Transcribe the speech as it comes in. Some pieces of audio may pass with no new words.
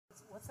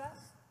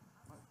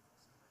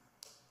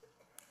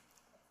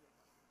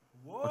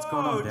What's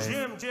going on,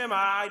 Dave? Jim,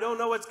 I don't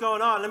know what's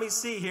going on. Let me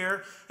see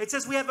here. It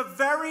says we have a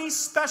very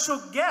special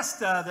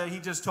guest that he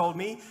just told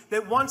me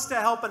that wants to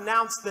help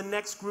announce the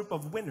next group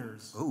of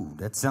winners. Ooh,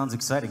 that sounds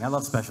exciting. I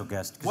love special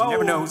guests because you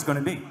never know who's going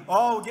to be.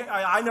 Oh, yeah,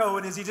 I know who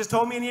it is. He just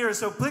told me in here.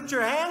 So put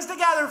your hands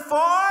together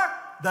for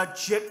the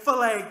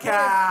Chick-fil-A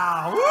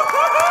cow.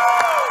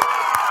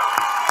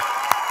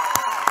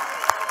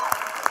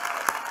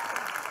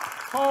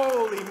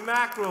 Holy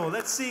mackerel.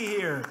 Let's see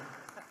here.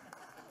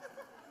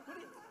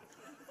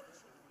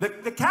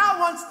 The cow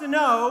wants to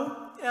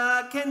know,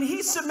 can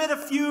he submit a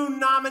few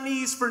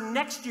nominees for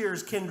next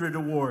year's Kindred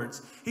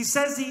Awards? He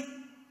says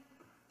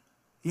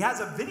he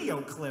has a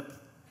video clip.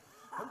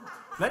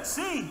 Let's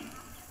see.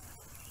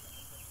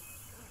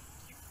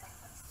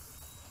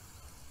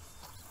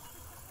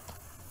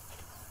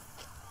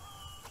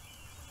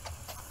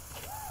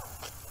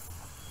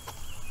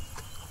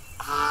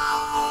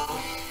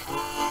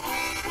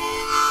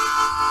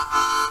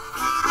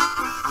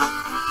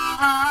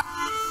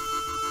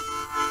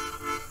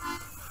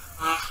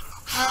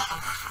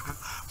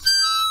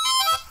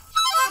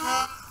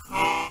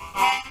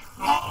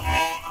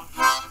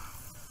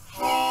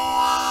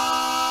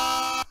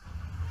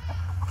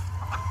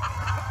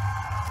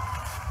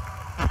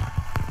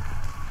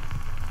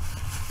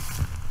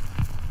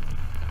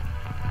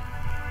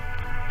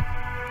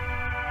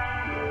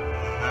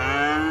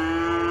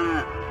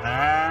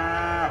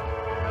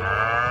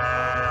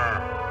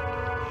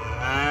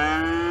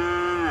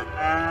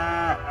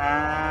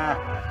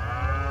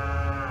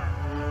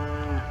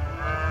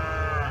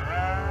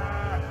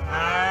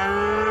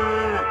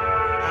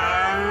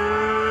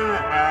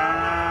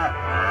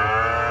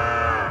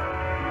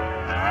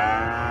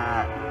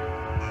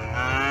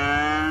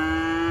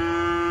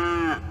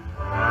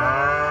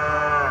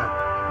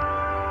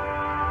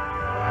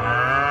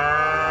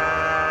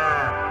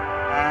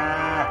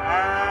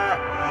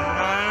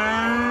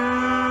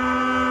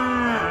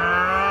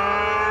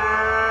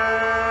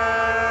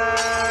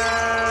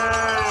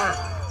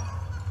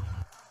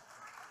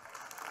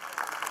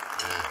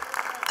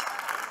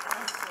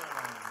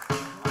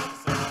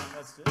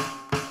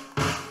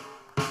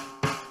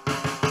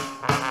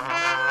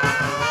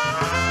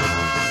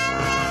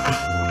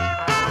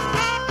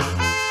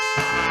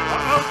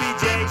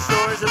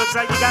 Looks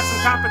like you got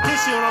some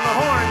competition on the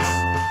horns.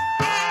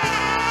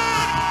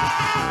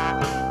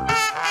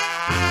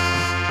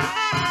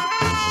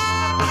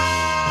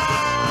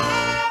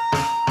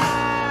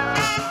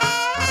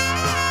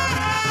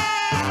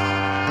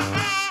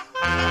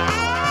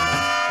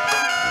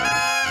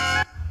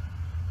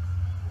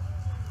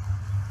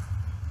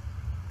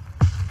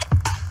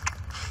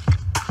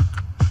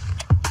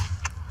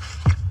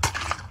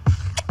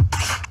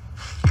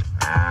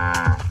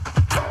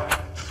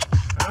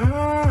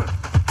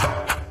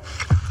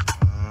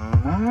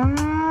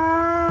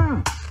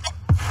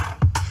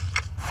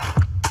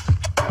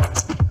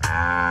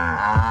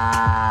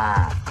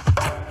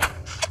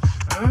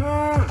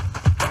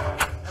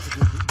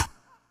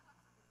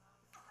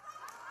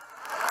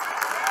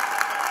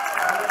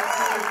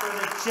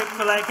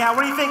 Chick-fil-A cow.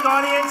 What do you think,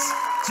 audience?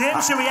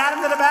 Jim, should we add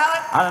him to the ballot?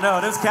 I don't know.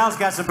 This cow's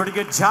got some pretty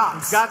good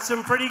chops. He's got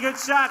some pretty good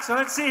shots. So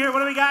let's see here. What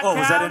do we got, Oh, Cow?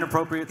 was that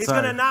inappropriate? He's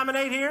going to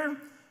nominate here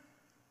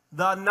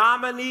the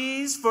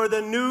nominees for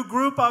the new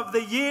group of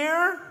the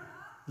year.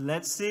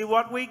 Let's see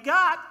what we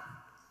got.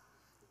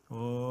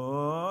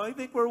 Oh, I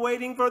think we're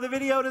waiting for the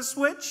video to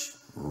switch.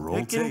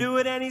 It can do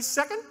it any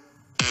second.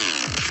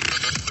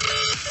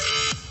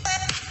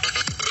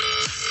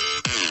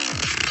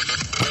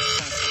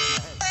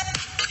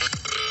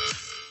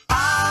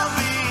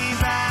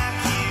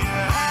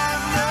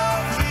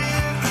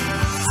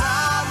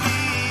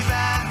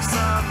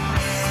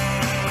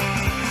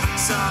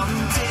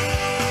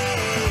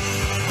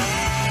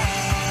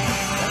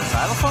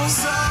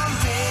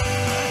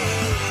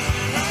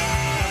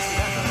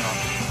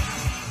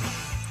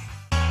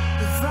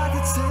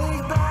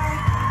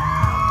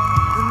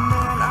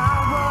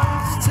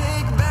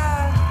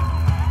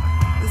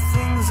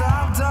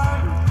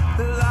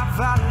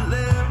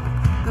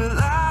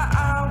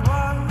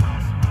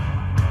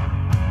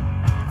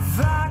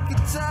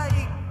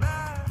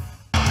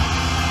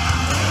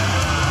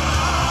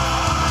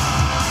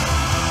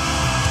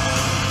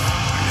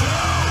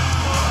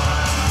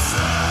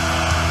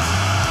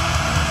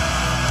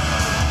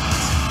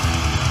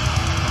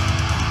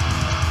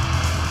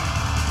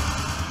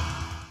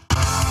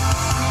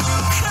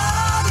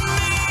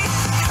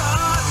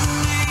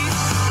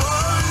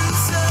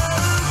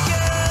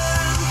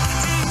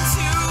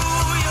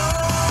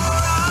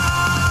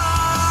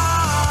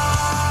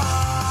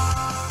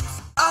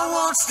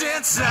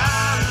 Stand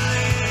silent,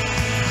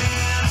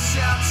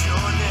 shout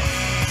your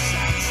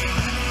name.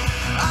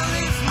 I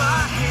lift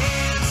my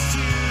hands to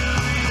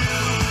you,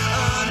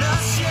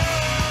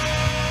 unashamed.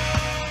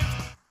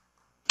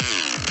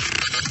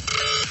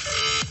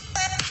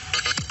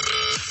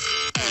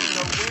 And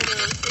the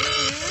winner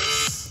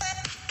is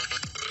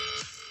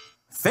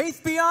Faith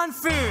Beyond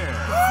Fear.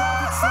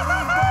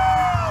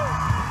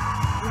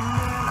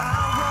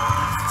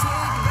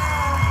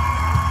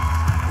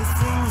 The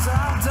things I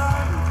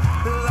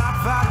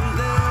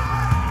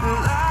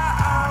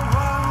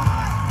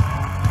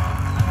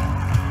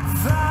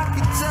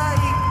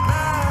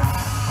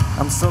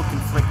I'm so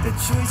conflicted. The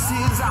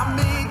choices I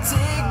make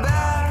take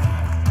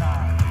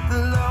back the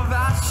love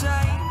I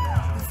shame.